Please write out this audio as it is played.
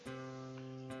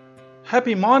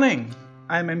Happy morning!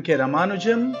 I'm MK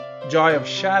Ramanujam, Joy of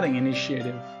Sharing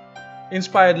Initiative.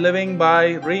 Inspired living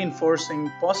by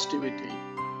reinforcing positivity.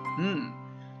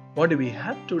 What do we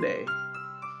have today?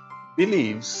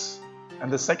 Beliefs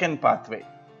and the second pathway.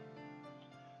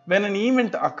 When an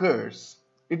event occurs,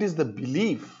 it is the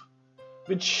belief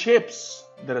which shapes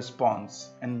the response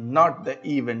and not the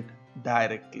event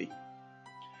directly.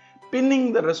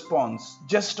 Pinning the response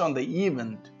just on the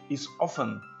event is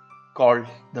often called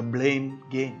the blame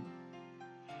game.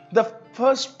 The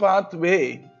first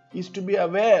pathway is to be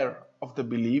aware of the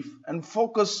belief and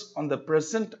focus on the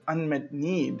present unmet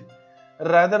need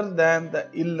rather than the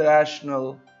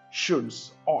irrational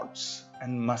shoulds, oughts,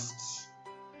 and musts.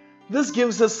 This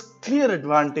gives us clear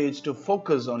advantage to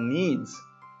focus on needs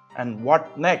and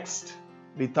what next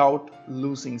without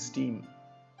losing steam.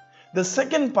 The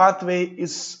second pathway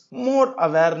is more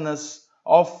awareness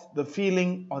of the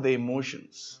feeling or the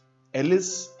emotions.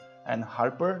 Ellis and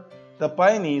Harper, the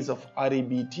pioneers of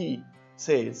REBT,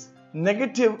 says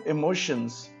negative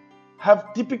emotions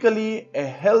have typically a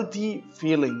healthy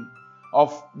feeling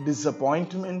of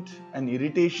disappointment and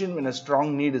irritation when a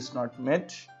strong need is not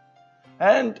met,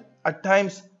 and at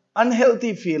times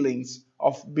unhealthy feelings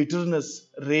of bitterness,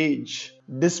 rage,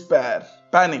 despair,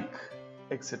 panic,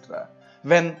 etc.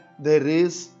 when there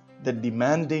is the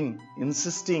demanding,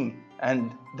 insisting,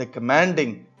 and the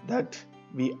commanding that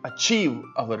we achieve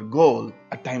our goal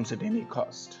at times at any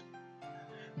cost.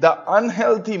 The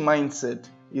unhealthy mindset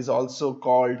is also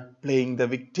called playing the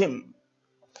victim.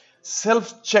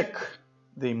 Self-check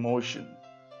the emotion.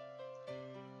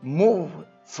 Move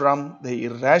from the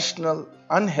irrational,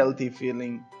 unhealthy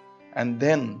feeling, and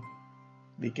then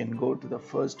we can go to the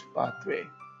first pathway.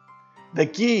 The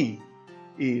key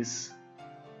is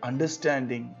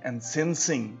understanding and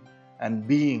sensing and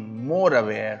being more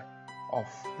aware of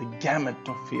the gamut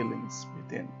of feelings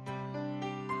within.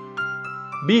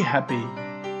 Be happy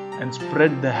and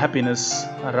spread the happiness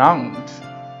around.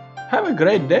 Have a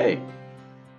great day.